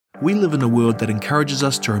We live in a world that encourages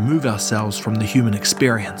us to remove ourselves from the human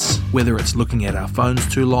experience, whether it's looking at our phones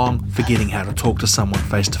too long, forgetting how to talk to someone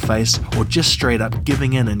face to face, or just straight up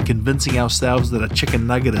giving in and convincing ourselves that a chicken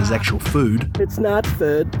nugget is actual food. It's not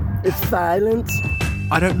food, it's violence.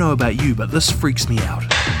 I don't know about you, but this freaks me out.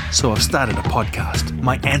 So I've started a podcast,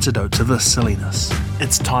 my antidote to this silliness.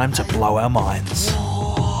 It's time to blow our minds.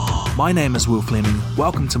 My name is Will Fleming.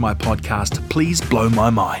 Welcome to my podcast, Please Blow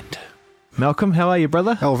My Mind. Malcolm, how are you,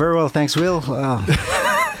 brother? Oh, very well, thanks, Will.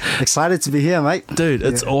 Excited to be here, mate. Dude,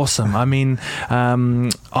 it's awesome. I mean,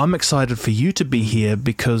 I'm excited for you to be here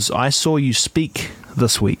because I saw you speak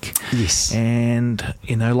this week. Yes. And,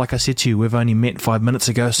 you know, like I said to you, we've only met 5 minutes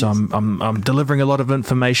ago, so yes. I'm delivering a lot of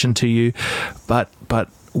information to you. But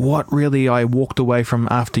what really I walked away from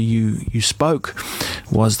after you spoke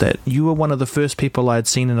was that you were one of the first people I had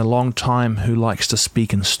seen in a long time who likes to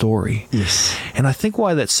speak in story. Yes. And I think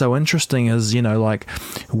why that's so interesting is, you know, like,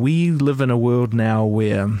 we live in a world now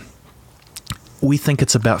where we think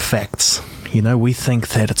it's about facts. You know, we think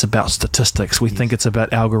that it's about statistics. We think it's about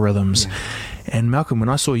algorithms. Yeah. And Malcolm, when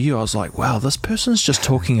I saw you, I was like, wow, this person's just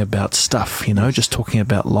talking about stuff, you know, just talking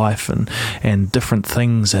about life and different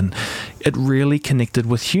things. And it really connected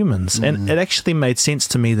with humans. And it actually made sense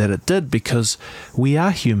to me that it did, because we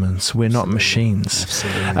are humans. We're not machines.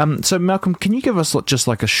 Absolutely. So Malcolm, can you give us just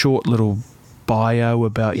like a short little bio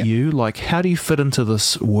about you? Like, how do you fit into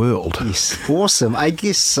this world? Yes, awesome. I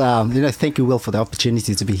guess, thank you, Will, for the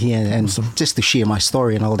opportunity to be here and just to share my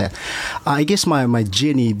story and all that. I guess my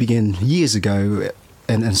journey began years ago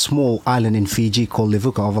in a small island in Fiji called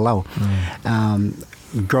Levuka Ovalau.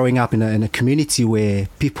 Growing up in a community where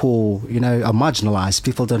people, you know, are marginalized,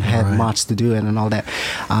 people don't have much to do and all that.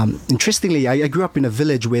 Interestingly, I grew up in a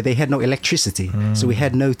village where they had no electricity. So we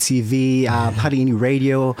had no TV, hardly any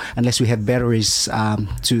radio, unless we had batteries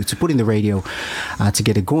to put in the radio to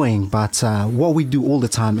get it going. But what we do all the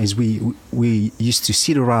time is we used to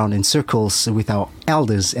sit around in circles with our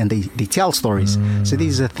elders, and they tell stories. So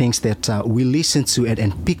these are things that we listen to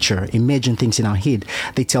and picture, imagine things in our head.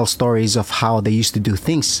 They tell stories of how they used to do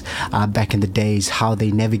things back in the days, how they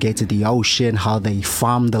navigated the ocean, how they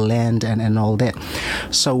farmed the land and all that.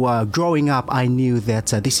 So growing up, I knew that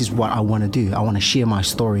this is what I want to do. I want to share my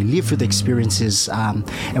story, live through the experiences, and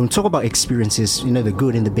when we talk about experiences, you know, the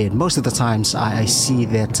good and the bad. Most of the times I see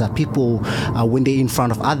that people, when they're in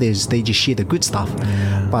front of others, they just share the good stuff.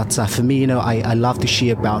 But for me, you know, I love to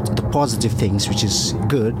share about the positive things, which is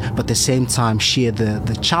good, but at the same time share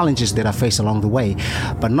the challenges that I face along the way,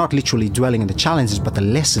 but not literally dwelling on the challenges, but the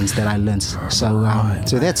lessons that I learned. So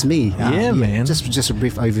so that's me. Man. Just a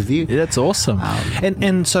brief overview. Yeah, that's awesome.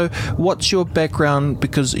 And so what's your background?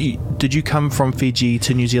 Because did you come from Fiji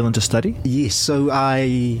to New Zealand to study? Yes. So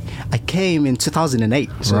I came in 2008.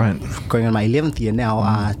 So going on my 11th year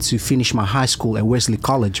now to finish my high school at Wesley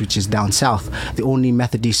College, which is down south, the only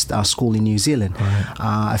Methodist school in New Zealand.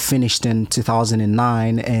 I finished in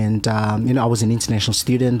 2009, and I was an international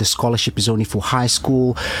student. The scholarship is only for high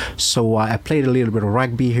school, so I played a little bit of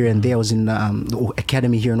rugby here and there. I was in the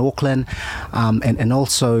academy here in Auckland, and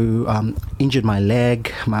also injured my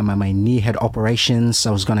leg. My knee had operations.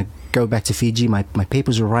 I was going to go back to Fiji. My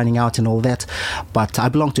papers were running out and all that, but I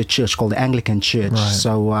belong to a church called the Anglican Church.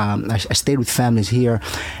 So I stayed with families here,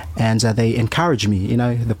 and they encouraged me, you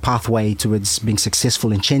know, the pathway towards being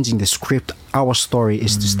successful in changing the script. Our story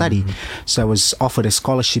is to study. So I was offered a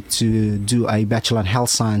scholarship to do a Bachelor in Health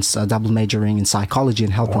Science, double majoring in psychology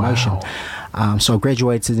and health promotion. So I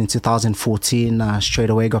graduated in 2014. Straight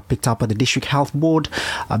away got picked up by the District Health Board.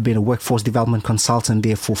 I've been a workforce development consultant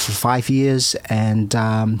there for 5 years, and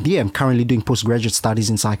I'm currently doing postgraduate studies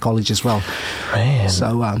in psychology as well. Man,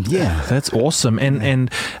 so that's awesome.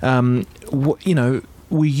 And you know,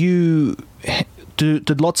 were you?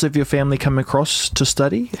 Did lots of your family come across to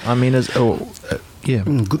study? I mean,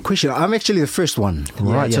 good question. I'm actually the first one.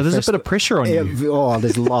 So there's a bit of pressure on you. Oh,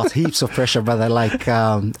 there's heaps of pressure, brother. Like,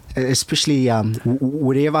 especially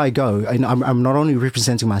wherever I go, and I'm not only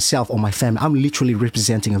representing myself or my family, I'm literally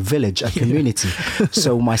representing a village, a community.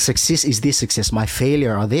 So my success is their success. My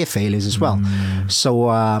failure are their failures as well.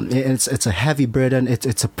 So it's a heavy burden.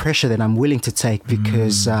 It's a pressure that I'm willing to take,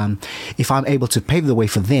 because if I'm able to pave the way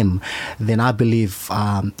for them, then I believe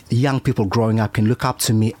young people growing up can look up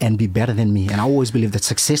to me and be better than me. And I always believe that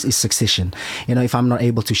success is succession. You know, if I'm not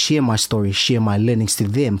able to share my story, share my learnings to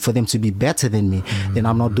them, for them to be better than me, then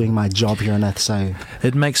I'm not doing my job here on earth. So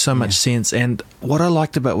it makes so much sense. And what I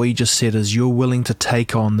liked about what you just said is you're willing to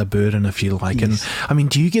take on the burden, if you like. Yes. And I mean,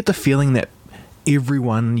 do you get the feeling that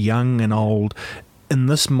everyone, young and old, in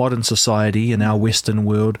this modern society, in our Western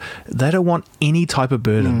world, they don't want any type of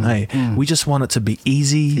burden. We just want it to be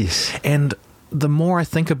easy. Yes. And the more I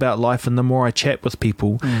think about life and the more I chat with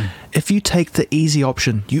people, if you take the easy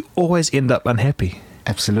option, you always end up unhappy.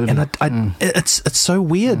 Absolutely. And it's so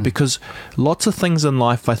weird because lots of things in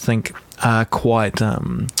life, I think, are quite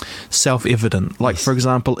self-evident. Like, for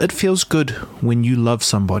example, it feels good when you love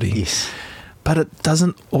somebody. Yes. But it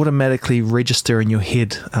doesn't automatically register in your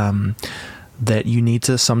head that you need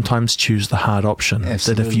to sometimes choose the hard option.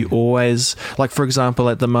 Absolutely. That if you always, like for example,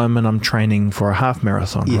 at the moment I'm training for a half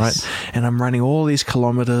marathon, right? And I'm running all these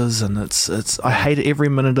kilometers, and it's I hate every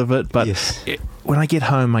minute of it. But when I get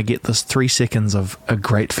home, I get this 3 seconds of a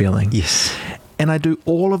great feeling. Yes. And I do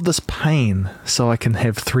all of this pain so I can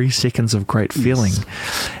have 3 seconds of great feeling.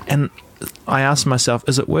 And I asked myself,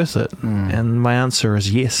 is it worth it? And my answer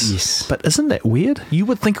is yes. But isn't that weird? You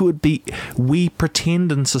would think it would be, we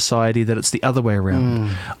pretend in society that it's the other way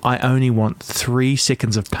around. I only want 3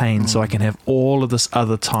 seconds of pain so I can have all of this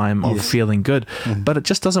other time of feeling good. But it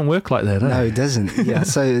just doesn't work like that. No, it doesn't. Yeah.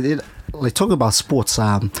 So like talking about sports,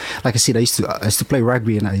 like I said, I used to play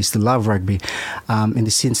rugby, and I used to love rugby, in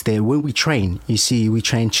the sense that when we train, you see, we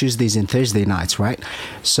train Tuesdays and Thursday nights, right?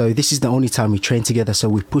 So this is the only time we train together. So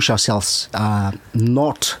we push ourselves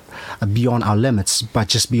not beyond our limits, but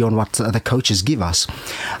just beyond what the coaches give us.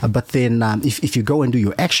 But then if you go and do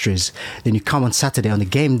your extras, then you come on Saturday on the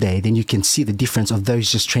game day, then you can see the difference of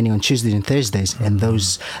those just training on Tuesdays and Thursdays and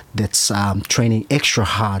those that's training extra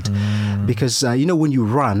hard. Because when you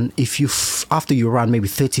run, if after you run maybe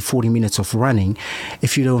 30-40 minutes of running,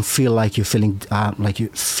 if you don't feel like you're feeling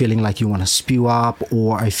like you want to spew up,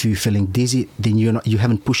 or if you're feeling dizzy, then you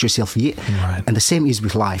haven't pushed yourself yet. And the same is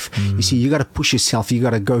with life. You see, you got to push yourself. You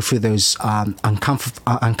got to go through those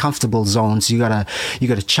uncomfortable zones. You gotta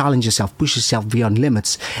challenge yourself, push yourself beyond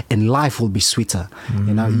limits, and life will be sweeter.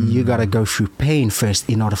 You gotta go through pain first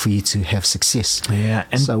in order for you to have success.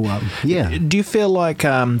 And so do you feel like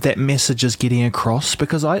that message is getting across?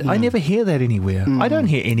 Because I never hear that anywhere. I don't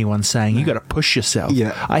hear anyone saying you got to push yourself.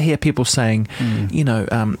 I hear people saying,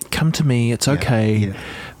 come to me, it's okay.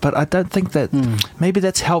 But I don't think that maybe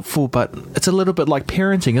that's helpful, but it's a little bit like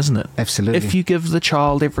parenting, isn't it? Absolutely. If you give the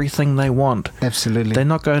child everything they want, absolutely, they're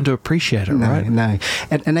not going to appreciate it, right? No.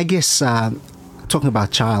 And I guess talking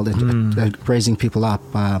about child and raising people up,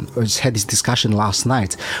 I just had this discussion last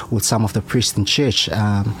night with some of the priests in church.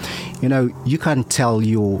 You can't tell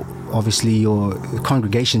your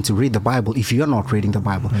congregation to read the Bible if you're not reading the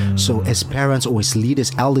Bible. So as parents or as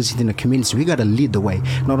leaders, elders in the community, we got to lead the way.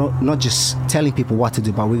 Not just telling people what to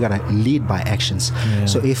do, but we got to lead by actions.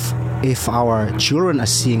 So if our children are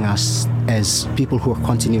seeing us as people who are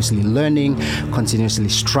continuously learning, continuously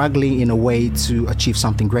struggling in a way to achieve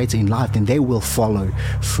something greater in life, then they will follow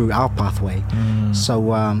through our pathway.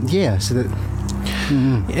 So And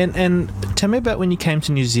tell me about when you came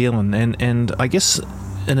to New Zealand, and I guess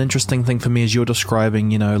an interesting thing for me is you're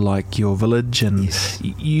describing, like your village, and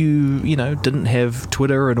you didn't have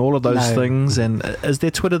Twitter and all of those things. And is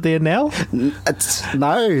there Twitter there now? No.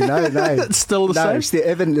 It's still the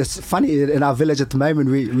same. It's funny, in our village at the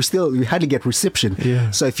moment, we hardly get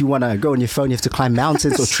reception. So if you want to go on your phone, you have to climb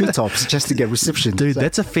mountains or treetops just to get reception. Dude,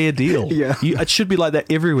 that's a fair deal. It should be like that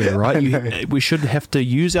everywhere, right? We should have to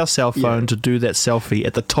use our cell phone to do that selfie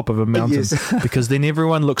at the top of a mountain, because then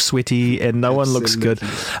everyone looks sweaty and no one looks good.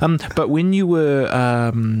 But when you were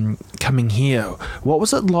coming here, what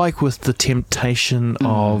was it like with the temptation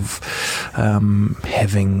of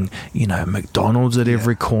having, McDonald's at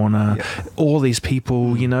every corner, all these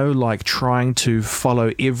people, like trying to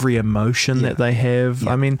follow every emotion that they have?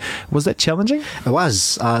 I mean, was that challenging? It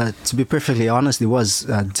was. To be perfectly honest, it was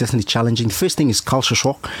definitely challenging. The first thing is culture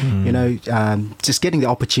shock. Just getting the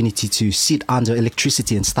opportunity to sit under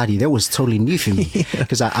electricity and study, that was totally new for me,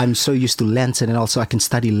 because I'm so used to lantern, and also I can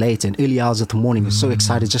study late and early hours of the morning. I was so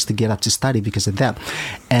excited just to get up to study because of that.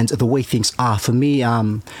 And the way things are for me,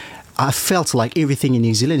 I felt like everything in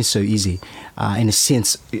New Zealand is so easy, in a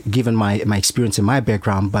sense, given my experience and my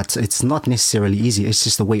background, but it's not necessarily easy. It's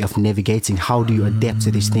just a way of navigating. How do you adapt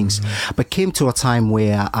to these things? But came to a time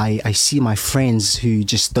where I see my friends who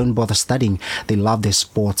just don't bother studying. They love their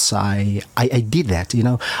sports. I did that,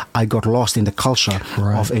 I got lost in the culture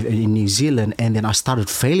in New Zealand, and then I started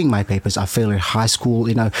failing my papers. I failed at high school,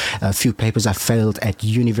 a few papers I failed at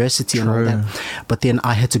university and all that. But then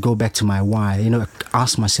I had to go back to my why,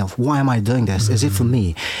 ask myself, why am I doing this? Is it for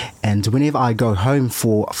me? And whenever I go home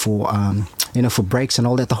for breaks and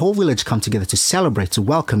all that, the whole village come together to celebrate, to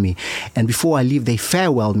welcome me. And before I leave, they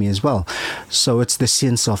farewell me as well. So it's the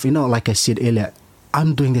sense of, like I said earlier,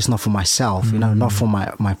 I'm doing this not for myself, not for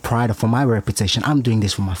my pride or for my reputation. I'm doing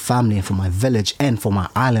this for my family and for my village and for my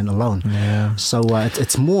island alone. Yeah. So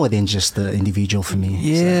it's more than just the individual for me.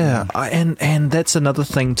 Yeah, So, and that's another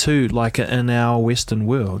thing too. Like in our Western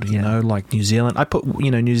world, you know, like New Zealand. I put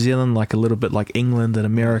New Zealand like a little bit like England and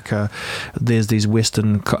America. There's these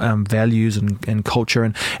Western values and culture,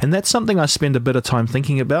 and that's something I spend a bit of time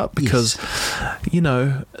thinking about because,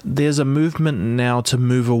 there's a movement now to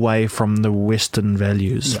move away from the Western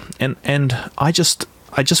values, and I just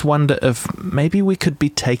wonder if maybe we could be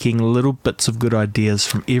taking little bits of good ideas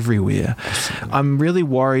from everywhere. Absolutely. I'm really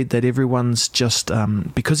worried that everyone's just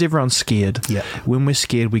because everyone's scared. Yeah. When we're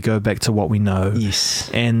scared, we go back to what we know. Yes.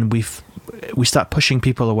 And we start pushing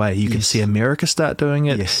people away. You can see America start doing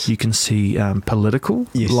it. Yes. You can see political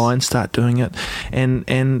lines start doing it.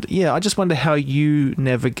 And I just wonder how you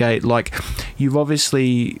navigate. Like, you've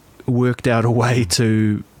obviously worked out a way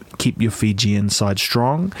to keep your Fijian side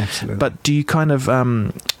strong. Absolutely. But do you kind of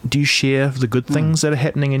do you share the good things that are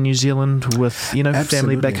happening in New Zealand with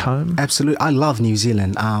family back home? Absolutely. I love New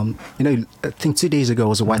Zealand. I think 2 days ago I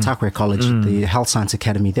was at Waitakere College, the Health Science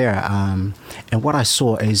Academy there, and what I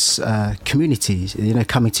saw is communities,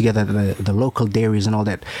 coming together, the local dairies and all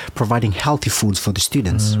that, providing healthy foods for the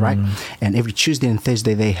students, right? And every Tuesday and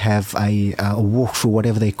Thursday they have a walkthrough,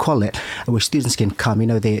 whatever they call it, where students can come.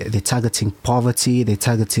 They're targeting poverty, they're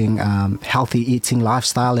targeting healthy eating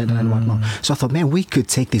lifestyle and whatnot. So I thought, man, we could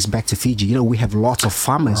take this back to Fiji. We have lots of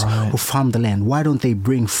farmers who farm the land. Why don't they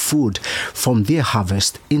bring food from their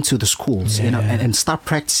harvest into the schools, and start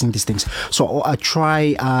practicing these things? So I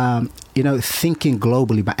try, thinking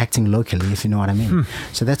globally by acting locally, if you know what I mean.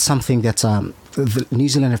 So that's something that New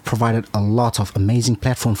Zealand have provided a lot of amazing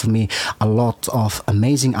platform for me, a lot of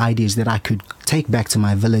amazing ideas that I could take back to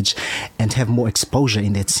my village and have more exposure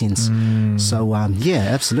in that sense. So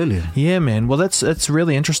absolutely. Yeah, man. Well, it's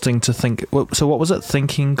really interesting to think. So what was it?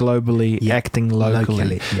 Thinking globally, acting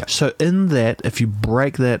locally. Yeah. So in that, if you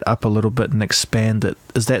break that up a little bit and expand it,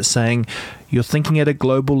 is that saying you're thinking at a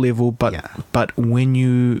global level, but when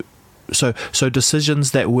you so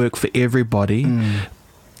decisions that work for everybody,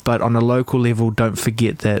 but on a local level, don't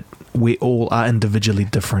forget that we all are individually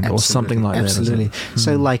different. Absolutely. Or something like Absolutely. that. Absolutely.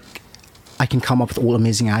 So like, I can come up with all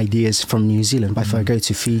amazing ideas from New Zealand, but if I go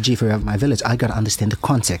to Fiji, if I have my village, I got to understand the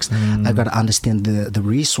context. I got to understand the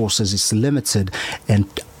resources. It's limited, and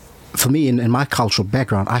for me, in my cultural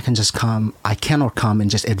background, I cannot come and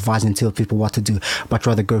just advise and tell people what to do, but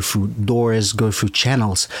rather go through doors, go through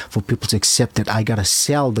channels for people to accept that I got to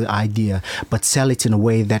sell the idea, but sell it in a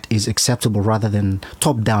way that is acceptable rather than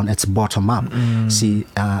top down, it's bottom up. See,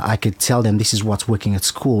 I could tell them this is what's working at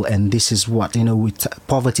school, and this is what,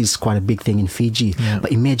 poverty is quite a big thing in Fiji.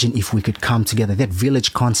 But imagine if we could come together, that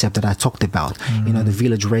village concept that I talked about, the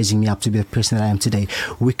village raising me up to be the person that I am today,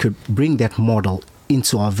 we could bring that model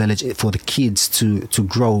into our village for the kids to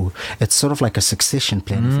grow. It's sort of like a succession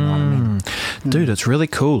plan, if you know what I mean. Dude, it's really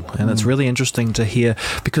cool, and it's really interesting to hear,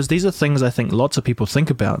 because these are things I think lots of people think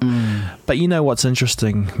about. But what's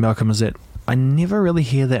interesting, Malcolm, is that I never really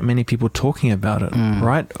hear that many people talking about it,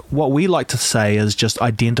 right? What we like to say is just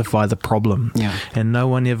identify the problem, and no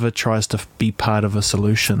one ever tries to be part of a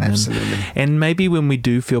solution. Absolutely. And maybe when we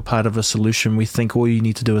do feel part of a solution, we think all you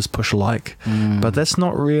need to do is push like, but that's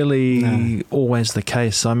not really always the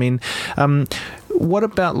case. I mean, what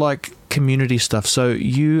about like community stuff? So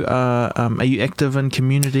you are you active in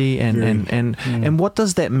community, and what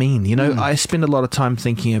does that mean? I spend a lot of time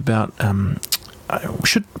thinking about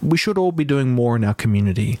we should all be doing more in our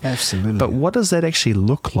community. Absolutely. But what does that actually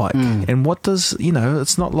look like? And what does,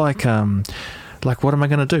 it's not like what am I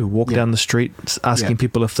going to do? Walk down the street asking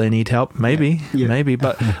people if they need help? Maybe.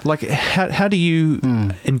 But like, how do you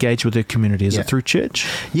engage with the community? Is it through church?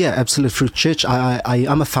 Yeah, absolutely. Through church.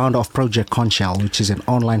 I'm a founder of Project Conchal, which is an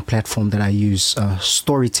online platform that I use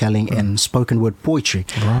storytelling and spoken word poetry.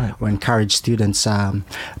 Right. We encourage students.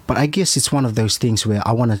 But I guess it's one of those things where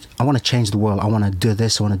I want to change the world. I want to do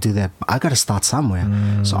this. I want to do that. But I got to start somewhere.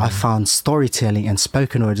 So I found storytelling and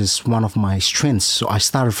spoken word is one of my strengths. So I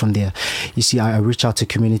started from there. You see, I reach out to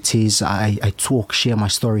communities. I talk, share my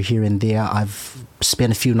story here and there. I've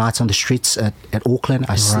spent a few nights on the streets at Auckland.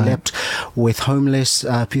 I slept with homeless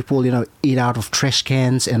people, eat out of trash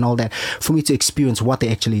cans and all that, for me to experience what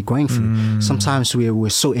they're actually going through. Sometimes we're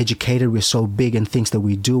so educated, we're so big in things that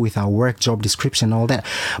we do with our work, job description, all that,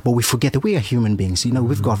 but we forget that we are human beings.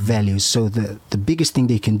 We've got values. So the biggest thing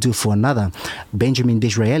they can do for another, Benjamin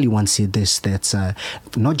Disraeli once said this, that's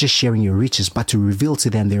not just sharing your riches, but to reveal to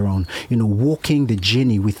them their own. Walk walking the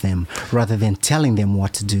journey with them rather than telling them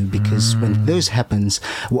what to do. Because when those happens,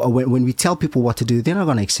 when we tell people what to do, they're not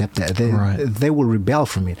going to accept that. They will rebel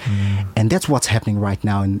from it. And that's what's happening right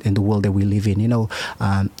now in the world that we live in. You know,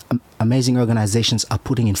 amazing organizations are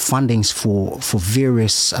putting in fundings for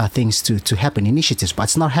various things to happen, initiatives, but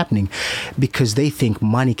it's not happening because they think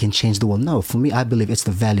money can change the world. No, for me, I believe it's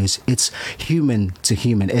the values. It's human to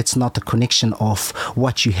human. It's not the connection of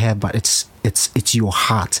what you have, but it's your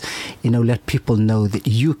heart. You know, let people know that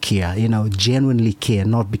you care, you know, genuinely care,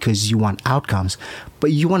 not because you want outcomes,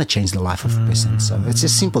 but you want to change the life of a person. So it's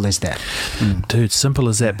as simple as that. Dude, simple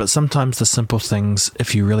as that. But sometimes the simple things,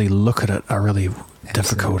 if you really look at it, are really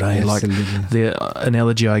difficult. Like the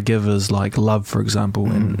analogy I give is like love, for example.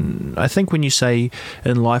 And I think when you say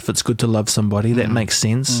in life it's good to love somebody, that makes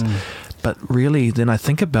sense. But really, then I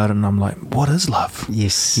think about it and I'm like, what is love?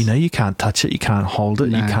 Yes. You know, you can't touch it, you can't hold it,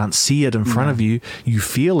 you can't see it in front of you, you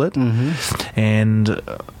feel it. And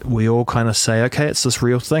we all kind of say, okay, it's this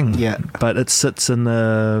real thing. Yeah. But it sits in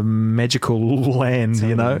the magical land,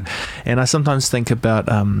 you know? And I sometimes think about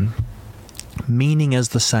meaning is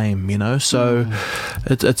the same, you know? So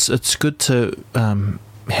it's good to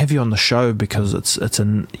have you on the show because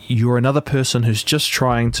you're another person who's just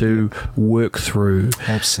trying to work through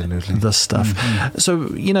this stuff. So,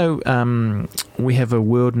 you know, we have a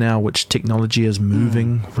world now which technology is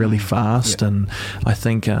moving really fast, and I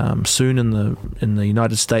think soon in the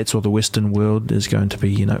United States or the Western world there's going to be,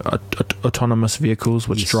 you know, autonomous vehicles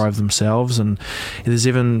which drive themselves, and there's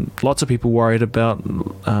even lots of people worried about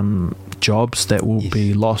jobs that will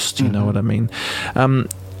be lost, you know what I mean?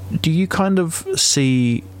 Do you kind of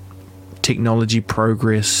see technology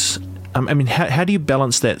progress? I mean, how do you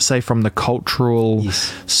balance that, say, from the cultural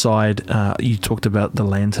side? You talked about the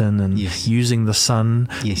lantern and using the sun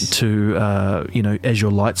to, you know, as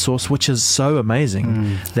your light source, which is so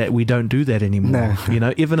amazing that we don't do that anymore. You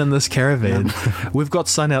know, even in this caravan, we've got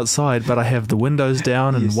sun outside, but I have the windows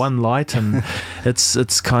down and one light, and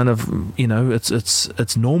it's kind of, you know,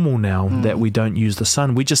 it's normal now that we don't use the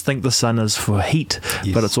sun. We just think the sun is for heat,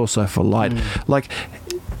 but it's also for light. Like,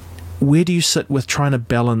 where do you sit with trying to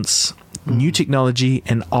balance new technology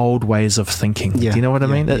and old ways of thinking? Do you know what I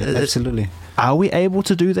mean? Absolutely. Are we able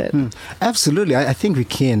to do that? Absolutely. I think we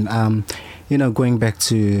can. You know, going back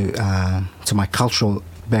to my cultural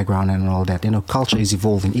background and all that, you know, culture is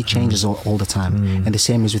evolving. It changes all the time. And the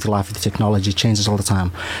same is with life, with technology, it changes all the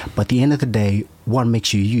time. But at the end of the day, what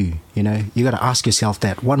makes you you? You know, you got to ask yourself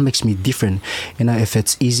that. What makes me different? You know, if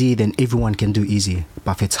it's easy, then everyone can do easy.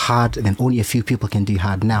 But if it's hard, then only a few people can do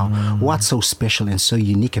hard. Now, what's so special and so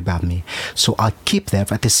unique about me? So I keep that,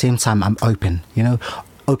 but at the same time, I'm open, you know,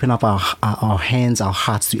 open up our hands, our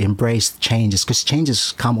hearts to embrace changes, because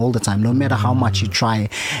changes come all the time. No matter how much you try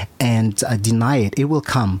and deny it, it will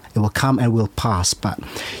come. It will come and will pass. But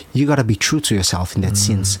you got to be true to yourself in that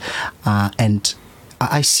sense. And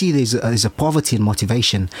I see there's a poverty in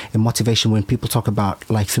motivation. In motivation, when people talk about,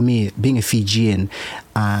 like for me, being a Fijian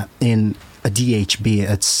in a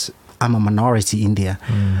DHB, I'm a minority in there.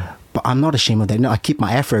 But I'm not ashamed of that. No, I keep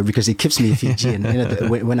my afro because it keeps me a Fijian. You know,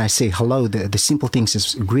 when I say hello, the simple things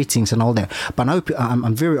is greetings and all that. But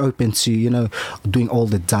I'm very open to, you know, doing all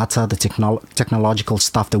the data, the technological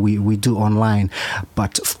stuff that we do online.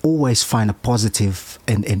 But always find a positive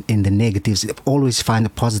in the negatives. Always find a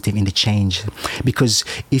positive in the change. Because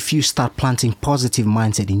if you start planting positive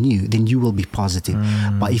mindset in you, then you will be positive.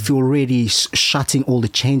 But if you're already shutting all the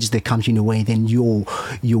changes that come in your way, then your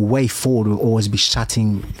way forward will always be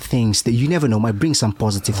shutting things that you never know might bring some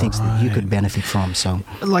positive things that you could benefit from. So,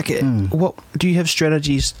 like, what do you have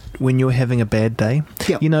strategies when you're having a bad day?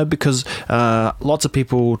 You know, because lots of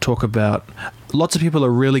people are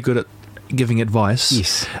really good at giving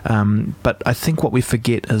advice. But I think what we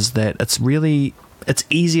forget is that it's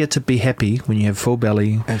easier to be happy when you have full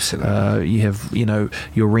belly. Absolutely. You have, you know,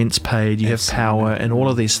 your rent's paid, you have power, and all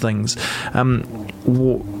of these things.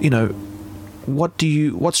 You know,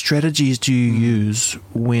 what strategies do you use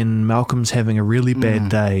when Malcolm's having a really bad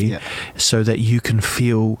day so that you can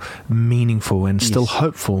feel meaningful and still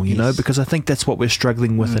hopeful, you know, because I think that's what we're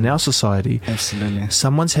struggling with in our society. Absolutely.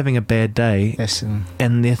 Someone's having a bad day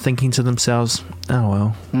and they're thinking to themselves, oh well,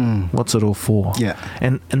 what's it all for?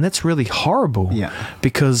 And that's really horrible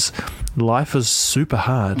because life is super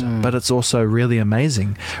hard, but it's also really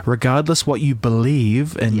amazing. Regardless what you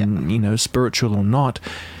believe, and you know, spiritual or not,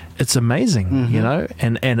 it's amazing, you know,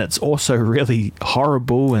 and it's also really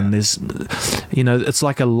horrible, and there's, you know, it's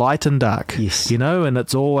like a light and dark, Yes. you know, and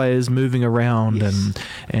it's always moving around, Yes.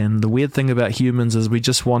 and the weird thing about humans is we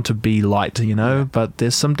just want to be light, you know, but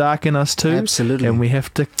there's some dark in us too. Absolutely. And we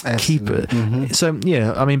have to keep it. So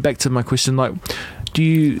yeah, I mean, back to my question, like, do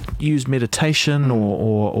you use meditation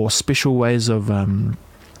or special ways of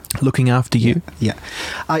looking after you? Yeah.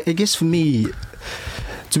 I guess for me,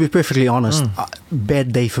 to be perfectly honest,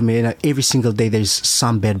 bad day for me. You know, every single day there's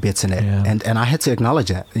some bad bits in it, Yeah. and I had to acknowledge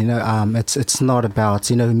that. You know, it's not about,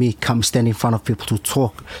 you know, me come stand in front of people to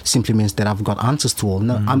talk simply means that I've got answers to all.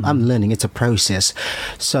 No, I'm learning. It's a process.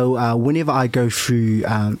 So whenever I go through,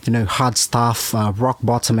 you know, hard stuff, rock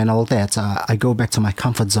bottom, and all that, I go back to my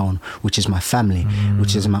comfort zone, which is my family,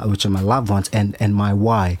 which are my loved ones, and my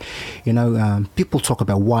why. You know, people talk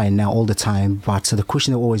about why now all the time, but the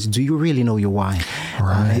question always, do you really know your why?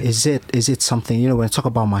 Is it something, you know, when I talk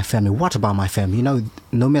about my family, what about my family? You know,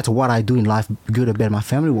 no matter what I do in life, good or bad, my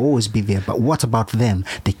family will always be there. But what about them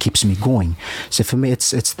that keeps me going? So for me,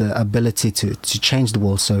 it's the ability to change the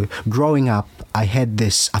world. So growing up, I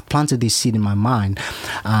planted this seed in my mind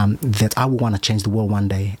that I would want to change the world one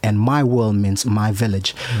day. And my world means my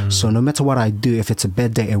village. So no matter what I do, if it's a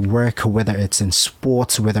bad day at work, whether it's in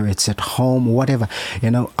sports, whether it's at home, whatever,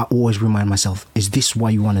 you know, I always remind myself, is this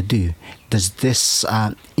what you want to do? Does this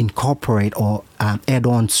incorporate or add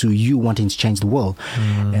on to you wanting to change the world?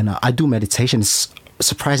 And I do meditation. It's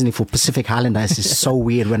surprisingly for Pacific Islanders, it's so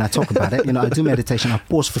weird when I talk about it. You know, I do meditation. I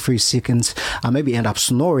pause for 3 seconds. I maybe end up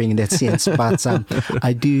snoring in that sense, but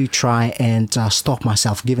I do try and stop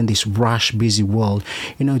myself, given this rush, busy world.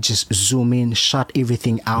 You know, just zoom in, shut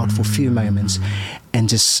everything out for a few moments, and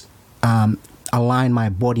just align my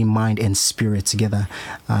body, mind, and spirit together.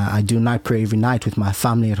 I do night prayer every night with my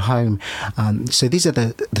family at home. So these are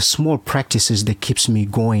the small practices that keeps me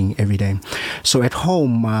going every day. So at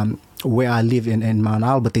home, where I live in Mount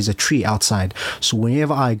Albert, there's a tree outside. So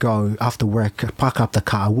whenever I go after work, park up the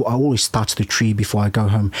car, I always touch the tree before I go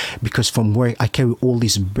home, because from work I carry all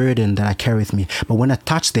this burden that I carry with me. But when I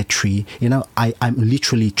touch that tree, you know, I'm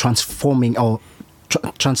literally transforming or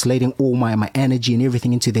translating all my energy and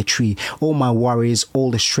everything into the tree, all my worries, all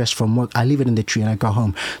the stress from work, I leave it in the tree and I go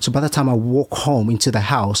home. So by the time I walk home into the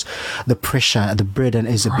house, the pressure, the burden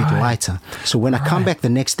is a bit lighter. So when I come back the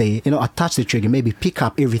next day, you know, I touch the trigger, maybe pick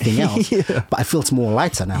up everything else, but I feel it's more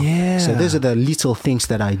lighter now. So those are the little things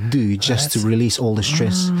that I do just to release all the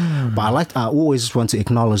stress. But I always want to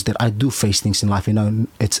acknowledge that I do face things in life. You know,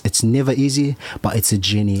 it's never easy, but it's a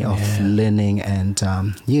journey of learning and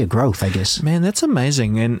growth, I guess. Man, that's amazing.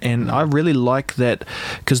 And I really like that,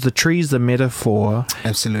 because the tree's the metaphor.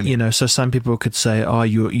 Absolutely. You know, so some people could say, oh,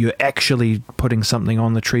 you're actually putting something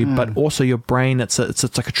on the tree, but also your brain, it's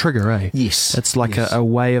like a trigger, eh? Yes. It's like a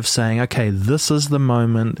way of saying, okay, this is the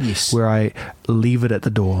moment where I leave it at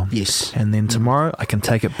the door. Yes. And then tomorrow I can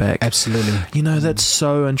take it back. Absolutely. You know, that's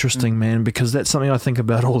so interesting, man, because that's something I think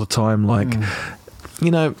about all the time. Like,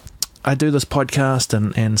 you know, I do this podcast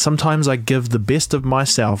and sometimes I give the best of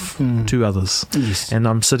myself to others. Yes. And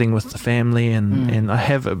I'm sitting with the family and I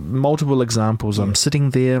have multiple examples. I'm sitting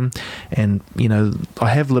there and, you know, I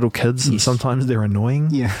have little kids and sometimes they're annoying.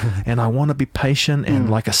 And I want to be patient and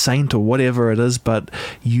like a saint or whatever it is, but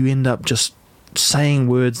you end up just saying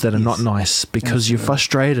words that are not nice because you're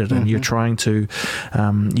frustrated and you're trying to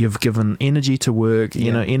you've given energy to work,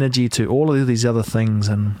 you know, energy to all of these other things,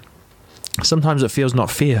 and sometimes it feels not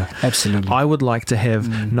fair. Absolutely. I would like to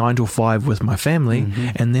have 9 to 5 with my family,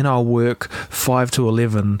 and then I'll work 5 to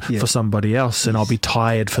 11 for somebody else, and I'll be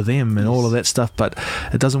tired for them and all of that stuff. But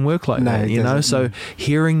it doesn't work like that, you know. So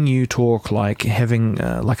hearing you talk, like having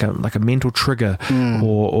like a mental trigger,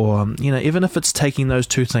 or you know, even if it's taking those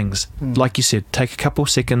two things, like you said, take a couple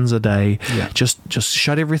seconds a day, just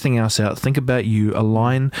shut everything else out, think about you,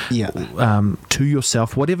 align to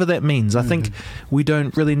yourself, whatever that means. I think we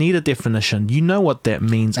don't really need a definition. You know what that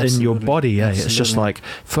means in your body, eh? It's just like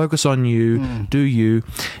focus on you, do you,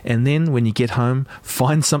 and then when you get home,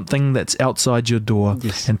 find something that's outside your door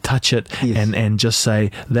and touch it, and just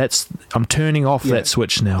say, I'm turning off that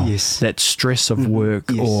switch now. That stress of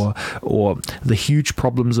work or the huge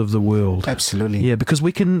problems of the world. Absolutely. Yeah, because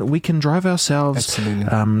we can drive ourselves.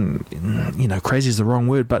 You know, crazy is the wrong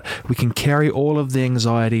word, but we can carry all of the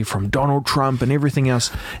anxiety from Donald Trump and everything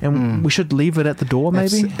else, and we should leave it at the door,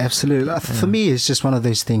 maybe. Absolutely. For me, it's just one of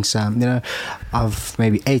those things. You know, I've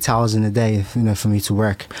maybe 8 hours in a day, you know, for me to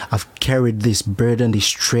work. I've carried this burden, this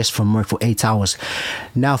stress from work for 8 hours.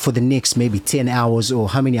 Now for the next maybe 10 hours or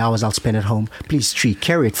how many hours I'll spend at home, please tree,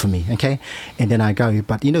 carry it for me, okay? And then I go.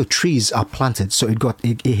 But you know, trees are planted, so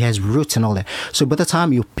it has roots and all that. So by the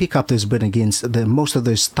time you pick up those burden against, most of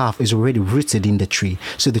those stuff is already rooted in the tree.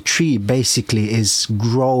 So the tree basically is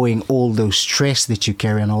growing all those stress that you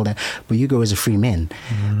carry and all that. But you go as a free man.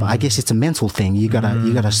 But I guess it's a mental thing. You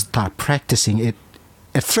gotta start practicing it.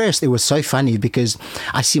 At first, it was so funny because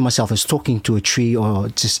I see myself as talking to a tree, or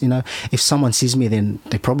just, you know, if someone sees me, then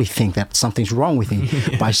they probably think that something's wrong with me.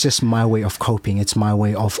 But it's just my way of coping. It's my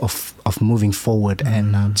way of moving forward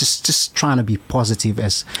and just trying to be positive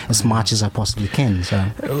as much as I possibly can. So,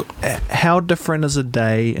 how different is a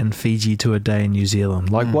day in Fiji to a day in New Zealand?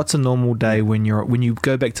 Like, what's a normal day when you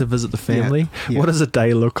go back to visit the family? Yeah. What does a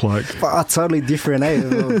day look like? Well, totally different.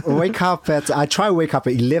 I try to wake up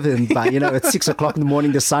at 11, but you know, at 6 o'clock in the morning,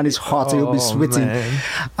 the sun is hot, you'll be sweating.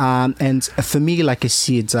 And for me, like I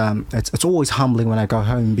said, it's always humbling when I go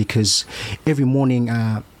home, because every morning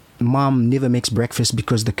Mom never makes breakfast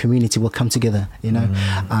because the community will come together, you know.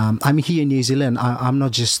 I'm here in New Zealand. I'm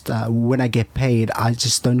not just when I get paid, I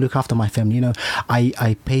just don't look after my family, you know.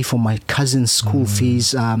 I pay for my cousin's school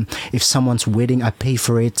fees. If someone's wedding, I pay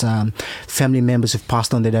for it. Family members have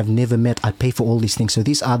passed on that I've never met, I pay for all these things. So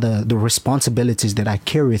these are the responsibilities that I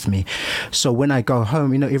carry with me. So when I go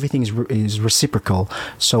home, you know, everything is reciprocal.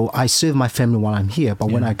 So I serve my family while I'm here,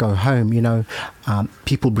 but when I go home, you know,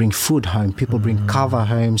 people bring food home, people bring cover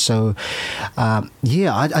home. So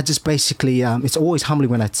I just basically, it's always humbling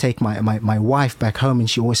when I take my wife back home, and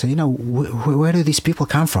she always say, you know, where do these people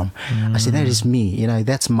come from? I say, that is me, you know,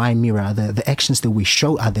 that's my mirror. The actions that we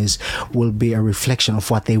show others will be a reflection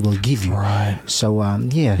of what they will give you. Right. So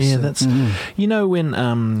that's you know, when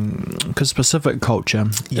because Pacific culture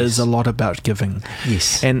is a lot about giving.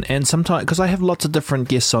 Yes. And sometimes, because I have lots of different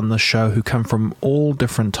guests on the show who come from all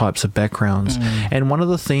different types of backgrounds, and one of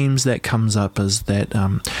the themes that comes up is that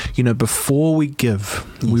you know, before we give,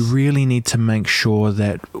 we really need to make sure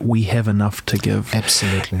that we have enough to give.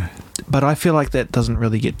 Absolutely. But I feel like that doesn't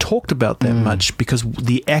really get talked about that much, because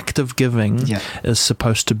the act of giving is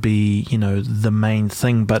supposed to be, you know, the main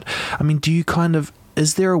thing. But I mean,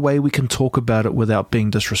 is there a way we can talk about it without being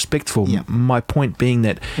disrespectful? My point being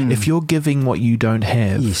that if you're giving what you don't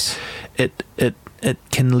have, it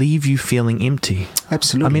can leave you feeling empty.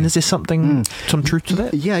 Absolutely. I mean, is there some truth to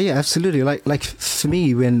that? Yeah, absolutely. Like for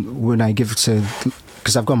me, when I give to,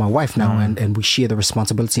 because I've got my wife now, and we share the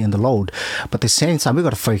responsibility and the load, but at the same time, we've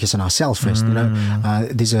got to focus on ourselves first. You know,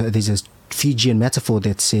 there's a Fijian metaphor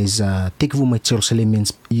that says Tekvu me Jerusalem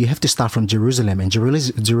means you have to start from Jerusalem, and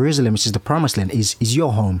Jerusalem, which is the promised land, is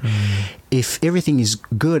your home. If everything is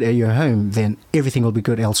good at your home, then everything will be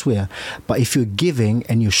good elsewhere. But if you're giving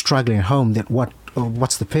and you're struggling at home, then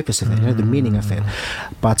what's the purpose of it? You know, the meaning of it.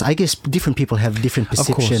 But I guess different people have different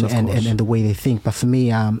perception and the way they think. But for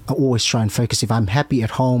me, I always try and focus. If I'm happy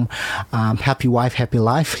at home, happy wife, happy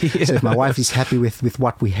life. So if my wife is happy with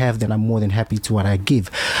what we have, then I'm more than happy to what I give.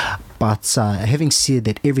 But having said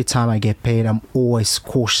that, every time I get paid, I'm always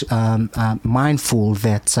mindful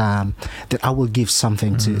that I will give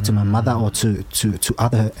something to my mother or to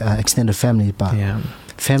other extended family. But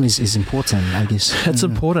family is important, I guess. It's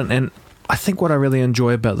important. And I think what I really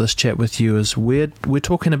enjoy about this chat with you is we're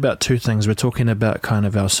talking about two things. We're talking about kind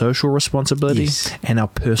of our social responsibility and our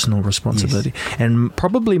personal responsibility. And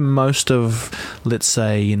probably most of, let's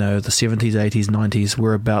say, you know, the 70s, 80s, 90s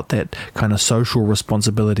were about that kind of social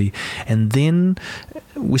responsibility. And then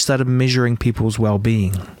we started measuring people's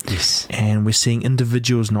well-being. Yes. And we're seeing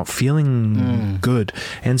individuals not feeling good.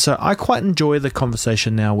 And so I quite enjoy the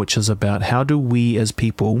conversation now, which is about how do we as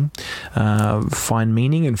people find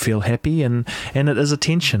meaning and feel happy, and it is a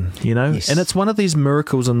tension, you know. And it's one of these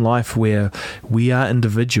miracles in life where we are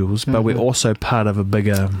individuals, but we're also part of a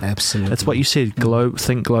bigger. Absolutely. It's what you said,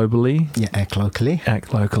 think globally. Yeah, act locally.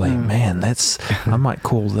 Act locally. Man, I might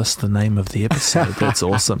call this the name of the episode. That's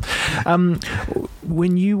awesome.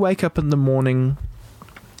 When you wake up in the morning,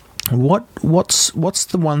 what's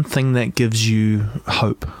the one thing that gives you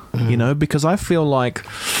hope? You know, because I feel like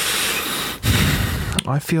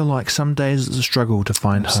some days it's a struggle to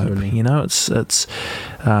find hope. You know, it's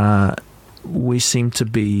we seem to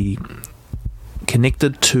be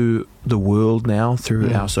connected to the world now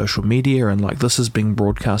through our social media, and like this is being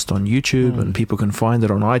broadcast on YouTube and people can find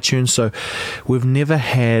it on iTunes. So we've never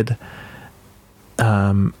had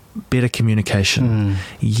better communication,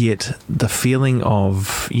 yet the feeling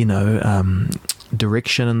of, you know,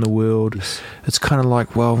 direction in the world, it's kind of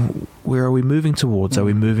like, well, where are we moving towards? Are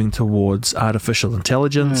we moving towards artificial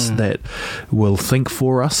intelligence that will think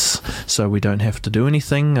for us, so we don't have to do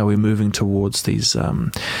anything? Are we moving towards these,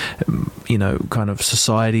 kind of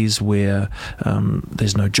societies where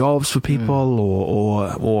there's no jobs for people,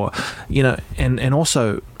 or and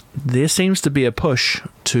also there seems to be a push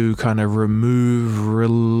to kind of remove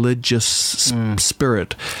religious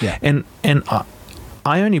spirit, and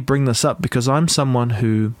I only bring this up because I'm someone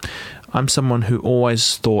who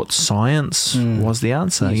always thought science was the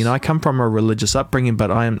answer. Yes. I come from a religious upbringing, but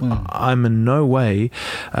I'm in no way,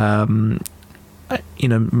 through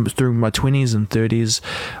my 20s and 30s,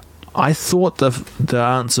 I thought the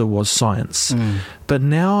answer was science. But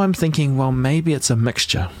now I'm thinking, well, maybe it's a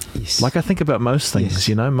mixture. Yes. Like I think about most things,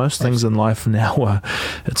 Yes. Most things in life now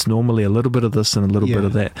it's normally a little bit of this and a little bit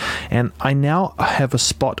of that. And I now have a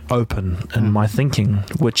spot open in my thinking,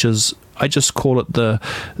 which is, I just call it the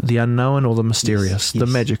unknown or the mysterious, the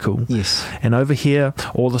magical. Yes. And over here,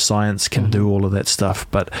 all the science can do all of that stuff.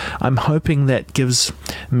 But I'm hoping that gives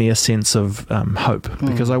me a sense of hope,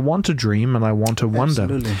 because I want to dream and I want to wonder.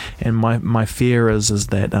 Absolutely. And my fear is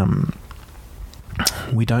that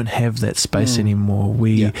we don't have that space anymore.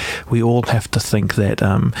 We all have to think that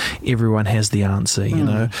everyone has the answer,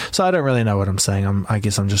 So I don't really know what I'm saying. I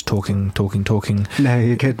guess I'm just talking. No,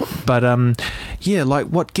 you could. But like,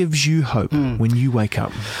 what gives you hope when you wake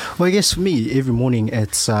up? Well, I guess for me, every morning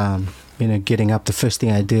it's getting up. The first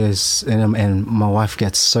thing I do is, and my wife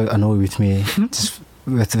gets so annoyed with me just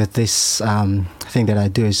with this thing that I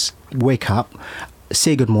do is wake up,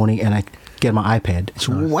 say good morning, and I get my iPad.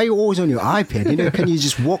 So why are you always on your iPad? Can you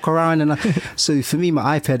just walk around? And so for me,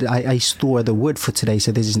 my iPad, I store the word for today.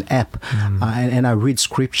 So there's an app, and I read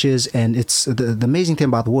scriptures. And it's the amazing thing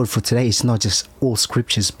about the word for today is not just all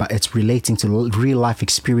scriptures, but it's relating to real life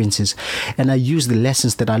experiences. And I use the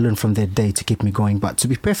lessons that I learned from that day to keep me going. But to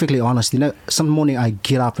be perfectly honest, some morning I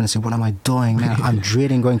get up and I say, what am I doing, man? I'm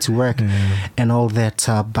dreading going to work and all that.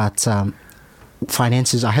 But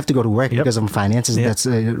finances, I have to go to work because of finances. That's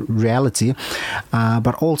a reality.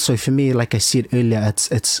 But also for me, like I said earlier,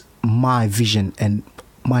 it's my vision, and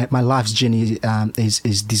my life's journey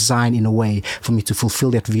is designed in a way for me to fulfill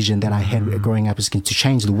that vision that I had growing up, is to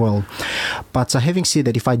change the world. But having said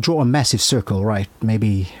that, if I draw a massive circle, right,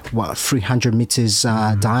 maybe 300 meters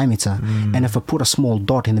diameter, and if I put a small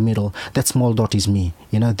dot in the middle, that small dot is me.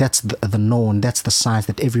 That's the known, that's the science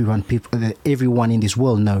that everyone in this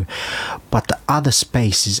world know. But the other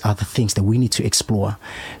spaces are the things that we need to explore.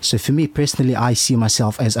 So for me personally, I see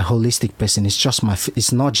myself as a holistic person.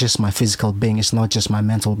 It's not just my physical being, it's not just my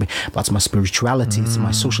mental being, but it's my spirituality, it's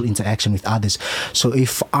my social interaction with others. So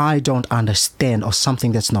if I don't understand or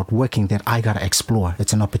something that's not working, that I gotta explore,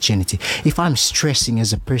 it's an opportunity. If I'm stressing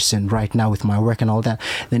as a person right now with my work and all that,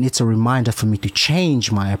 then it's a reminder for me to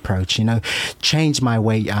change my approach, change my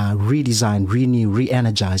way, redesign, renew,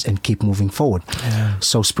 re-energize, and keep moving forward.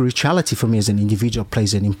 So spirituality for me as an individual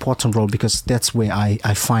plays an important role, because that's where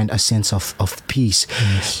I find a sense of peace.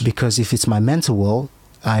 Because if it's my mental world,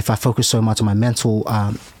 if I focus so much on my mental,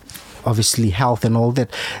 obviously health and all that,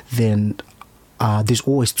 then there's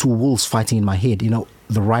always two wolves fighting in my head,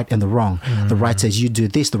 the right and the wrong. The right says you do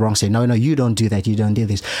this, the wrong says no, you don't do that, you don't do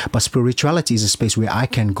this. But spirituality is a space where I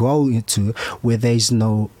can go into where there's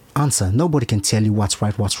no answer. Nobody can tell you what's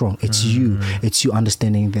right, what's wrong. It's you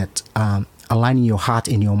understanding that aligning your heart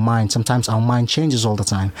and your mind. Sometimes our mind changes all the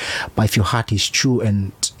time, but if your heart is true,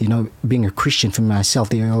 and being a Christian for myself,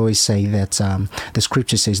 they always say that the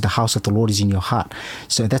scripture says the house of the Lord is in your heart.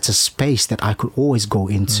 So that's a space that I could always go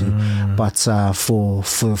into. But for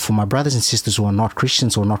my brothers and sisters who are not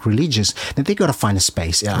Christians or not religious, then they got to find a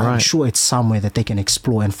space. I'm sure it's somewhere that they can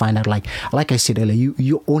explore and find out. Like I said earlier,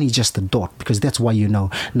 you're only just a dot, because that's why Now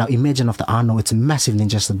imagine of the unknown, it's massive than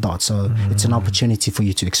just a dot. So it's an opportunity for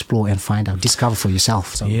you to explore and find out, discover for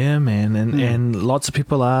yourself. So. Yeah, man, and lots of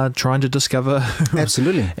people are trying to discover.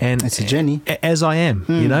 Absolutely. And it's a journey, as I am,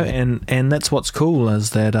 and that's what's cool, is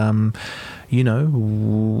that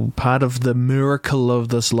part of the miracle of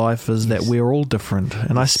this life is that we're all different.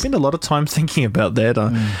 And I spend a lot of time thinking about that.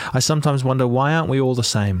 I sometimes wonder, why aren't we all the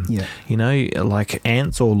same? Like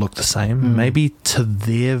ants all look the same. Maybe to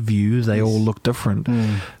their view they all look different.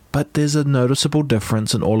 But there's a noticeable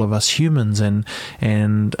difference in all of us humans, and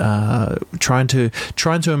trying to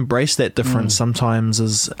embrace that difference sometimes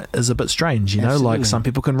is a bit strange, Absolutely. Like some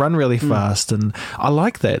people can run really fast, and I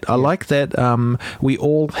like that. I like that we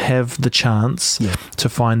all have the chance to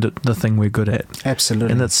find the thing we're good at.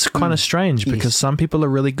 Absolutely. And it's kind of strange, because some people are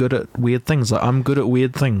really good at weird things. Like I'm good at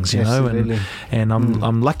weird things, and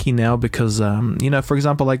I'm lucky now because for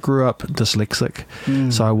example, I grew up dyslexic,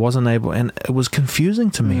 so I wasn't able, and it was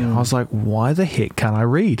confusing to me. I was like, why the heck can't I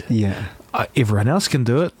read? Yeah. Everyone else can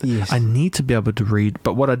do it. Yes. I need to be able to read.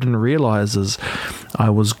 But what I didn't realize is I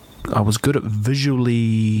was good at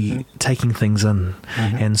visually taking things in,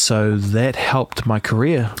 and so that helped my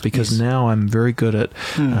career, because now I'm very good at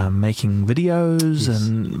making videos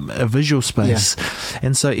and a visual space,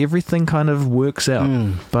 and so everything kind of works out.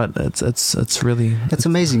 But it's really, it's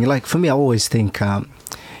amazing. Like for me, I always think,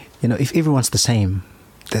 if everyone's the same,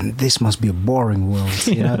 then this must be a boring world,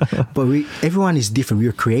 you know. But everyone is different. We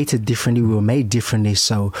were created differently. We were made differently.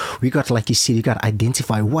 So we got, like you said, you got to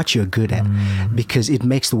identify what you're good at, because it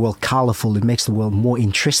makes the world colorful. It makes the world more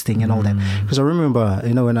interesting and all that. Because I remember,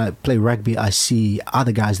 when I play rugby, I see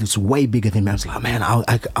other guys that's way bigger than me. I was like, oh, man,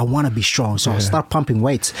 I want to be strong. So I start pumping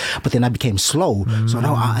weights, but then I became slow. So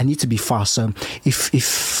now I need to be fast. So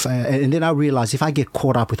and then I realized if I get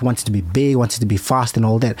caught up with wanting to be big, wanting to be fast and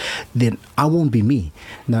all that, then I won't be me.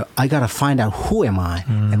 Now I gotta find out who am I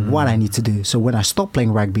and what I need to do. So when I stopped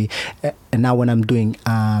playing rugby, and now when I'm doing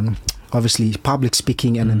obviously public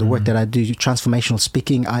speaking and in the work that I do, transformational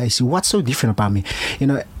speaking, I see what's so different about me.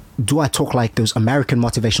 Do I talk like those American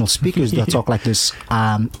motivational speakers? Do I talk like this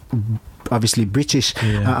obviously British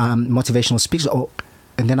motivational speakers?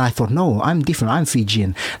 And then I thought, no, I'm different. I'm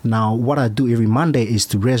Fijian. Now, what I do every Monday is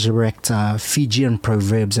to resurrect Fijian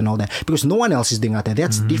proverbs and all that, because no one else is doing that.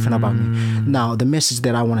 That's different about me. Now, the message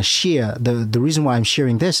that I want to share, the reason why I'm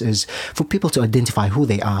sharing this is for people to identify who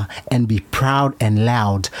they are and be proud and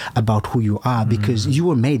loud about who you are, because you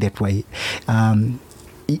were made that way.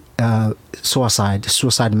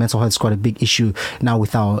 Suicide, mental health is quite a big issue now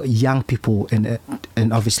with our young people and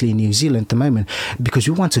obviously in New Zealand at the moment, because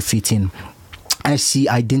we want to fit in. I see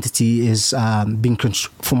identity is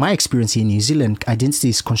from my experience in New Zealand, identity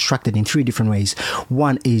is constructed in 3 different ways.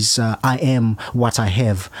 One is I am what I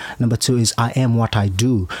have. Number 2 is I am what I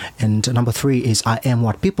do. And number 3 is I am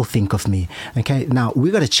what people think of me. Okay, now we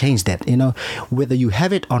got to change that. Whether you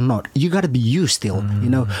have it or not, you got to be you still.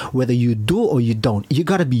 Whether you do or you don't, you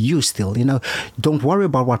got to be you still. Don't worry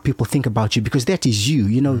about what people think about you, because that is you.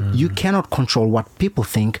 You cannot control what people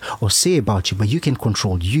think or say about you, but you can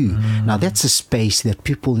control you. Now that's a space that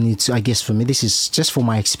people need to, I guess for me, this is just for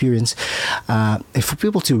my experience, for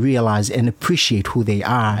people to realize and appreciate who they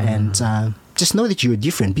are, and just know that you're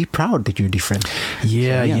different. Be proud that you're different.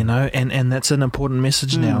 Yeah, and that's an important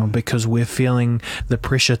message now, because we're feeling the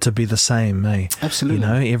pressure to be the same, eh?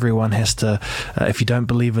 Absolutely. Everyone has to, if you don't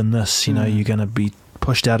believe in this, you're going to be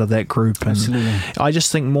pushed out of that group. And Absolutely. I just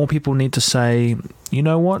think more people need to say, you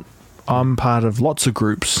know what? I'm part of lots of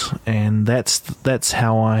groups, and that's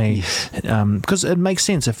how I, because it makes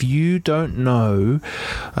sense. If you don't know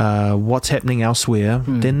what's happening elsewhere,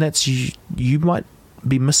 then that's you might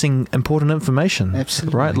be missing important information.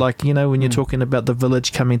 Absolutely. Right? Like, when you're talking about the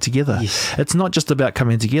village coming together, it's not just about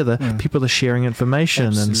coming together. People are sharing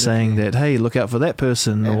information and saying that, hey, look out for that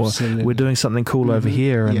person, or we're doing something cool over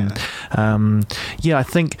here. And I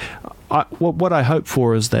think what I hope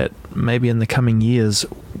for is that maybe in the coming years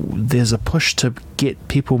there's a push to get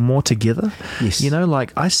people more together.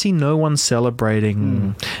 Like I see no one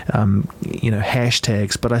celebrating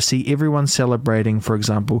hashtags, but I see everyone celebrating, for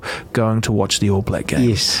example, going to watch the All Black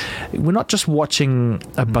game. We're not just watching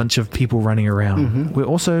a bunch of people running around, we're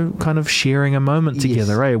also kind of sharing a moment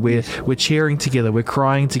together, eh? We're cheering together, we're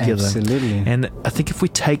crying together. Absolutely. And I think if we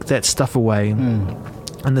take that stuff away,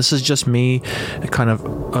 and this is just me kind of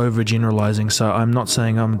overgeneralizing, so I'm not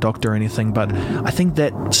saying I'm a doctor or anything, but I think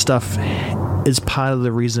that stuff is part of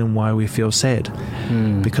the reason why we feel sad,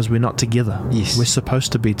 because we're not together. We're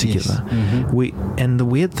supposed to be together. And the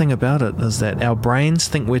weird thing about it is that our brains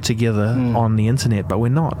think we're together on the internet, but we're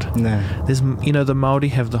not. There's, the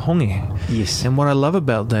Māori have the hongi. And what I love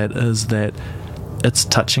about that is that it's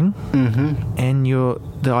touching, and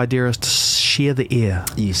the idea is to share the air.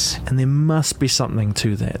 And there must be something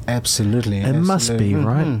to that. Absolutely. It must be,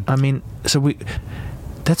 right? I mean,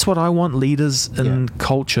 that's what I want leaders in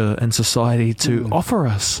culture and society to offer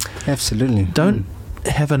us. Absolutely. Don't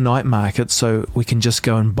have a night market so we can just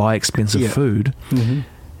go and buy expensive food.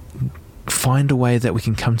 Find a way that we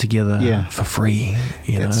can come together for free.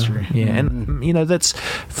 That's true. And that's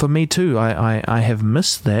for me too. I have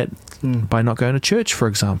missed that by not going to church, for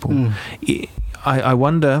example. I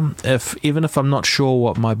wonder if, even if I'm not sure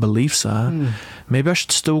what my beliefs are, maybe I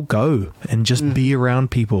should still go and just be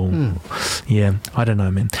around people. Yeah, I don't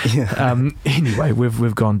know, man. Anyway,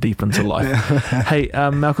 we've gone deep into life. Hey,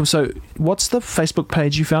 Malcolm, so what's the Facebook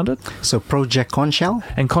page you founded? So Project Conchal.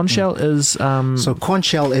 And Conchal is... so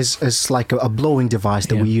Conchal is like a blowing device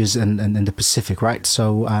that we use in the Pacific, right?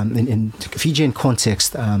 So in Fijian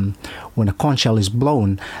context, when a conch shell is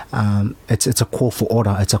blown, it's a call for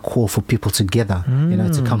order. It's a call for people together,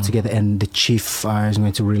 to come together, and the chief is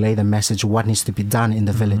going to relay the message what needs to be done in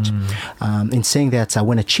the village. In saying that,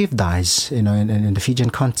 when a chief dies, in the Fijian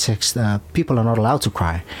context, people are not allowed to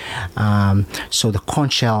cry. So the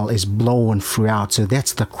conch shell is blown throughout. So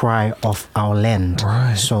that's the cry of our land.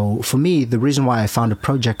 Right. So for me, the reason why I founded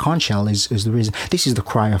Project Conch Shell is the reason. This is the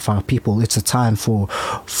cry of our people. It's a time for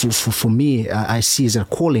me. I see as a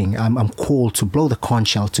calling. I'm called to blow the conch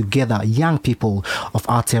shell together, young people of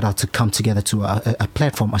Aotearoa, to come together to a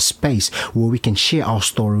platform, a space where we can share our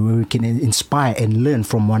story, where we can inspire and learn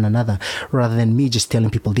from one another, rather than me just telling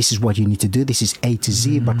people this is what you need to do, this is A to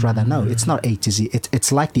Z, but rather no, it's not A to Z.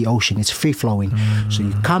 It's like the ocean. It's free flowing. So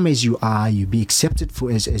you come as you are, you be accepted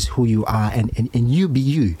for as who you are, and you be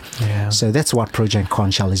you. Yeah. So that's what Project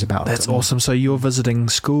Conch Shell is about. That's awesome. So you're visiting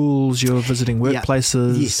schools, you're visiting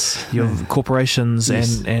workplaces, your corporations,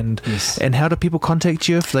 and how do people contact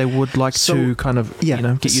you if they would like to kind of get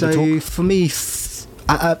you to talk? So for me,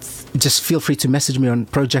 just feel free to message me on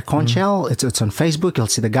Project Conchal. It's on Facebook. You'll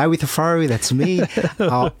see the guy with the furry. That's me.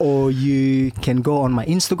 Or you can go on my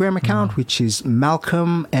Instagram account, which is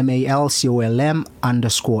Malcolm MALCOLM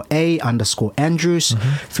 _A _Andrews.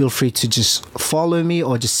 Feel free to just follow me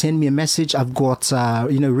or just send me a message. I've got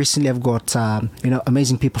recently I've got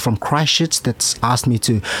amazing people from Christchurch that's asked me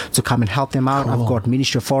to come and help them out. Cool. I've got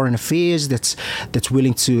Ministry of Foreign Affairs that's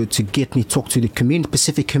willing to get me talk to the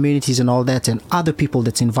Pacific communities and all that, and other people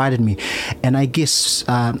that's invited me. And I guess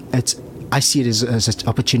I see it as an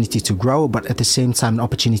opportunity to grow, but at the same time, an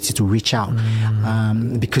opportunity to reach out.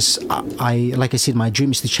 Because like I said, my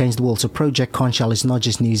dream is to change the world. So Project Conchal is not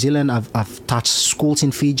just New Zealand. I've touched schools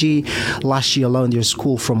in Fiji. Last year alone, there's a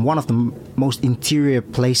school from one of the most interior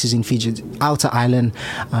places in Fiji, outer island,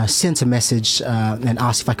 sent a message and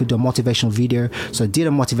asked if I could do a motivational video. So I did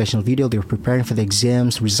a motivational video. They were preparing for the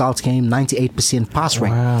exams. Results came, 98% pass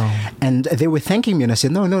rate. Wow. And they were thanking me, and I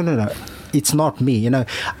said, no. It's not me,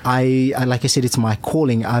 I like I said, it's my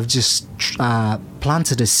calling. I've just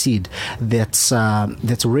planted a seed that's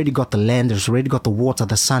already got the land, there's already got the water,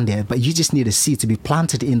 the sun there, but you just need a seed to be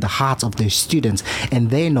planted in the hearts of the students, and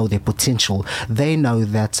they know their potential. They know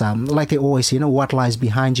that, like they always say, what lies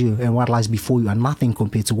behind you and what lies before you are nothing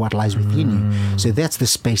compared to what lies within you. So that's the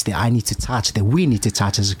space that I need to touch, that we need to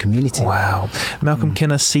touch as a community. Wow. Malcolm, can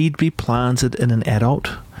a seed be planted in an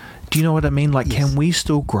adult? Do you know what I mean? Like, can we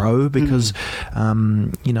still grow? Because,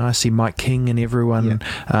 I see Mike King and everyone,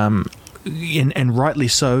 and rightly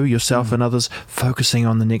so, yourself and others, focusing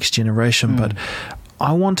on the next generation. But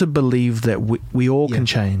I want to believe that we all can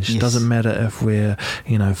change. It doesn't matter if we're,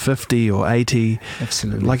 50 or 80.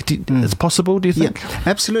 Absolutely. Like, it's possible, do you think? Yeah,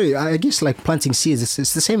 absolutely. I guess like planting seeds,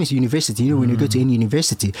 it's the same as university. When you go to any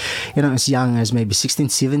university, as young as maybe 16,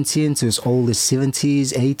 17 to as old as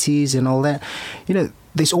 70s, 80s and all that,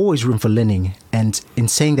 there's always room for learning, and in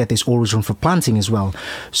saying that, there's always room for planting as well.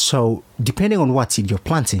 So depending on what seed you're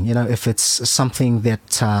planting, if it's something that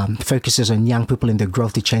focuses on young people and their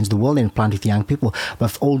growth to change the world, and plant with young people.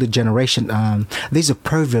 But for older generation, there's a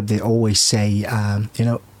proverb they always say,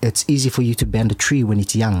 it's easy for you to bend a tree when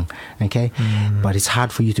it's young, okay? But it's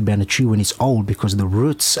hard for you to bend a tree when it's old, because the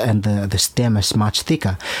roots and the stem is much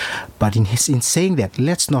thicker. But in saying that,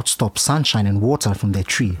 let's not stop sunshine and water from that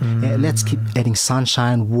tree. Let's keep adding sunshine,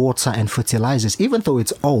 water, and fertilizers, even though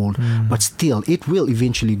it's old, but still, it will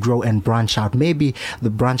eventually grow and branch out. Maybe the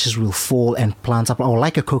branches will fall and plant up, or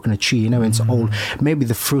like a coconut tree, when it's old, maybe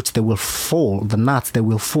the fruits that will fall, the nuts that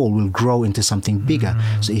will fall, will grow into something bigger.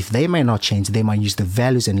 So if they may not change, they might use the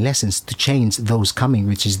values and lessons to change those coming,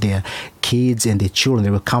 which is their kids and their children. They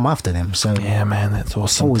will come after them. So yeah, man, that's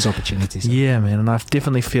awesome. Always opportunities. Yeah, man, and I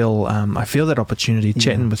definitely feel that opportunity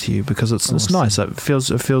chatting with you, because it's nice. It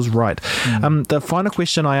feels right. The final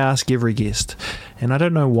question I ask every guest, and I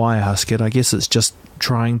don't know why I ask it. I guess it's just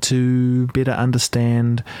trying to better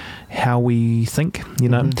understand how we think,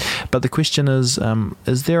 But the question is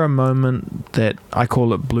there a moment that, I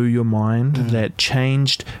call it blew your mind, that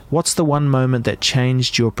changed? What's the one moment that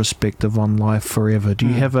changed your perspective on life forever? Do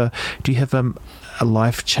you have a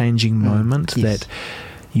life-changing moment that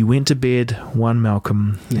you went to bed one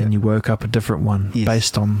Malcolm and you woke up a different one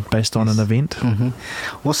based on an event.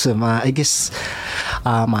 Awesome. I guess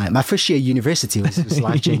my first year at university was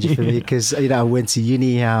life changing for me because I went to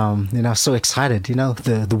uni. I was so excited.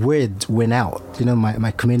 The word went out.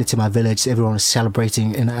 My community, my village, everyone was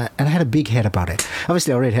celebrating, and I had a big head about it.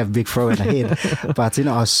 Obviously, I already have a big throat and a head, but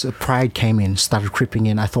pride came in, started creeping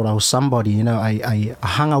in. I thought I was somebody. I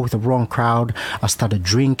hung out with the wrong crowd. I started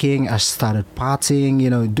drinking. I started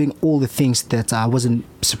partying. Doing all the things that I wasn't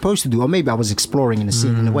supposed to do, or maybe I was exploring in a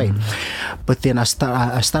scene in a way. But then I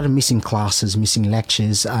started missing classes, missing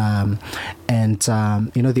lectures, and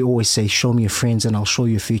they always say, "Show me your friends, and I'll show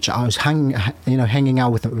you your future." I was hanging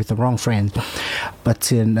out with the wrong friend.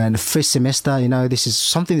 But in the first semester, this is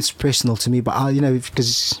something that's personal to me. But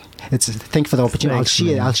because thank you for the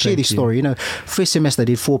opportunity. I'll share this story. First semester I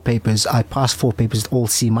did 4 papers. I passed 4 papers, all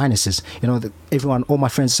C minuses. All my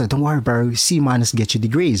friends said, "Don't worry, bro, C minus get you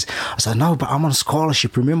degrees." I said, "No, but I'm on a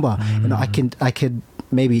scholarship. Remember, I could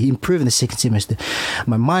maybe improve in the second semester."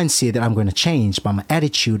 My mindset that I'm going to change, but my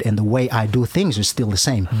attitude and the way I do things was still the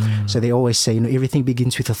same. So they always say, everything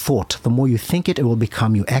begins with a thought. The more you think it will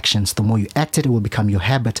become your actions. The more you act it will become your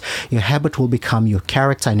habit. Your habit will become your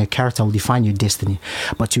character, and your character will define your destiny.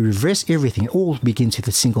 But to reverse everything, it all begins with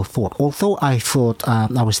a single thought. Although I thought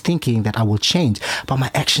I was thinking that I will change, but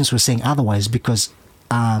my actions were saying otherwise, because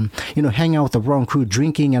hanging out with the wrong crew,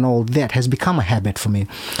 drinking and all that has become a habit for me.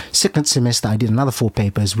 Second semester, I did another 4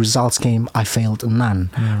 papers. Results came, I failed none,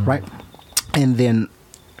 right? And then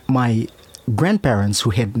my grandparents, who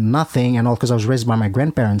had nothing and all, because I was raised by my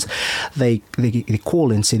grandparents, they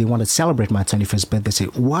call and say they want to celebrate my 21st birthday. They say,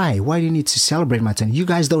 why do you need to celebrate my 20th? You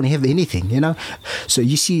guys don't have anything, So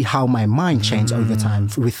you see how my mind changed over time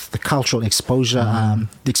with the cultural exposure,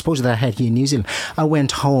 the exposure that I had here in New Zealand. I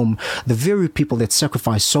went home. The very people that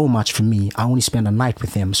sacrificed so much for me, I only spent a night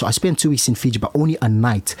with them. So I spent 2 weeks in Fiji, but only a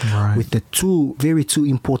night with the two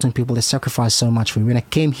important people that sacrificed so much for me. When I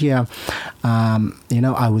came here,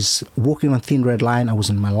 I was walking on thin red line. I was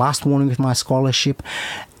in my last morning with my scholarship,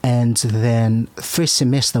 and then first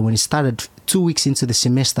semester, when it started 2 weeks into the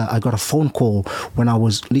semester, I got a phone call when I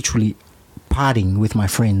was literally partying with my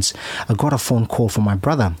friends. I got a phone call from my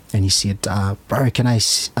brother, and he said, "Bro, can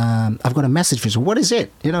I've got a message for you." What is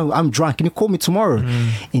it? I'm drunk. Can you call me tomorrow?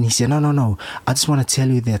 And he said, No. I just want to tell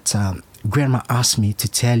you that Grandma asked me to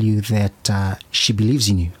tell you that she believes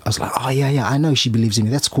in you. I was like, "Oh yeah, I know she believes in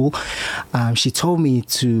me. That's cool." She told me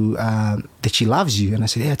that she loves you, and I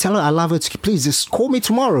said, "Yeah, tell her I love her. Please just call me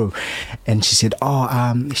tomorrow." And she said,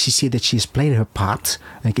 she said that she has played her part.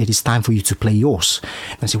 Like, it is time for you to play yours.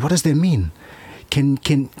 And I said, "What does that mean? Can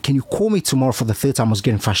you call me tomorrow?" For the third time, I was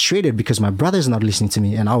getting frustrated because my brother is not listening to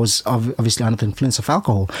me, and I was obviously under the influence of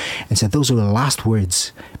alcohol. And said those were the last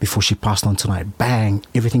words before she passed on tonight. Bang!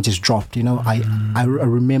 Everything just dropped. I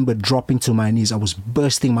remember dropping to my knees. I was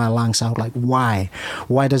bursting my lungs out. Like, why?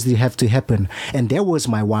 Why does it have to happen? And that was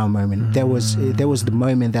my wow moment. There was the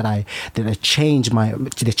moment that I changed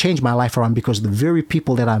my life around, because the very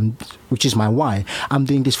people which is my why. I'm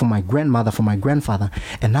doing this for my grandmother, for my grandfather,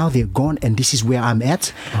 and now they're gone, and this is where I'm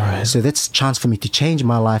at. Right. So that's a chance for me to change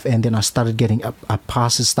my life. And then I started getting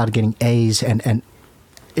passes, started getting A's, and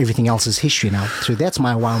everything else is history now. So that's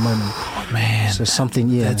my wow moment. Oh, man. So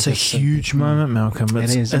something, That's a huge moment, Malcolm.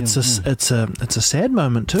 It's a sad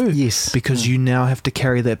moment too. Yes. Because you now have to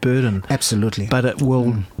carry that burden. Absolutely. But it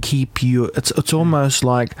will keep you. It's almost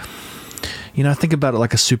like, think about it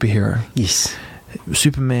like a superhero. Yes.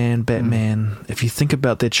 Superman, Batman, if you think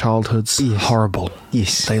about their childhoods, horrible.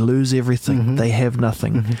 Yes. They lose everything. They have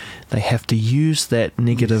nothing. They have to use that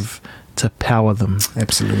negative to power them.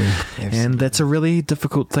 Absolutely. And that's a really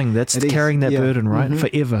difficult thing. That's carrying that burden, right?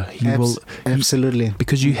 Forever. Absolutely.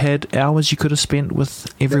 Because you had hours you could have spent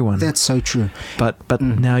with everyone. That's so true. But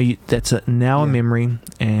now that's a memory,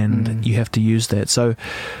 and you have to use that. So,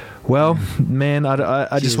 well, man,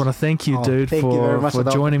 I just want to thank you, dude, for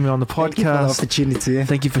joining me on the podcast. Thank you for the opportunity.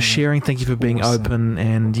 Thank you for sharing. Thank you for being open.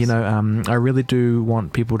 And, I really do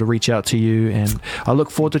want people to reach out to you. And I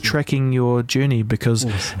look forward to tracking your journey, because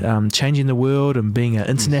changing the world and being an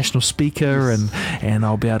international speaker, and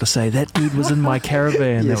I'll be able to say, that dude was in my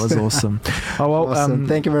caravan. That was awesome. Oh, well, awesome.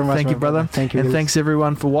 Thank you very much. Thank you, brother. Thank you. And thanks,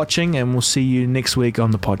 everyone, for watching. And we'll see you next week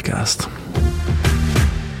on the podcast.